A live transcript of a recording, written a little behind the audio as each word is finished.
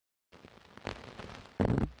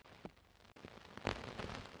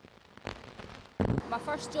My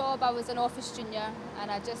first job, I was an office junior and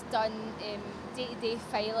I just done day-to-day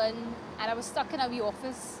filing, and I was stuck in a wee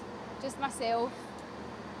office, just myself,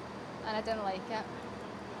 and I didn't like it.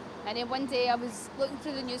 And then one day I was looking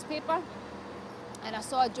through the newspaper and I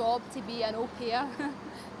saw a job to be an au pair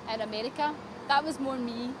in America. That was more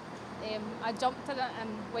me. I jumped in it and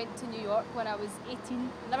went to New York when I was 18.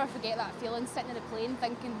 I'll never forget that feeling, sitting in the plane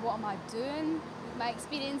thinking, what am I doing? My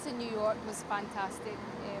experience in New York was fantastic.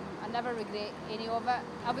 I never regret any of it.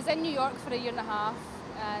 I was in New York for 1.5 years,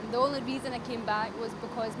 and the only reason I came back was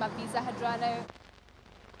because my visa had run out.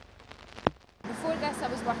 Before this, I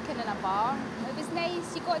was working in a bar. It was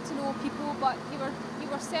nice, you got to know people, but you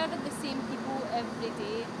were serving the same people every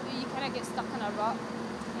day. You kind of get stuck in a rut,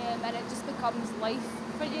 and it just becomes life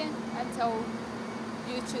for you until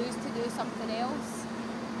you choose to do something else.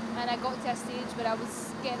 And I got to a stage where I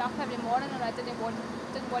was getting up every morning and I didn't want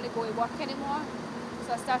to go to work anymore.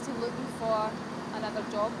 So I started looking for another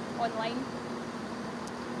job online,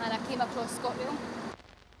 and I came across ScotRail.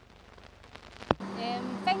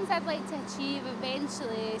 Things I'd like to achieve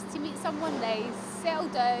eventually is to meet someone nice, settle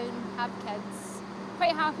down, have kids.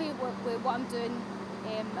 Quite happy with what I'm doing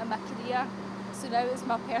in my career. So now it's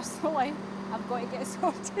my personal life. I've got to get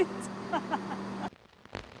sorted.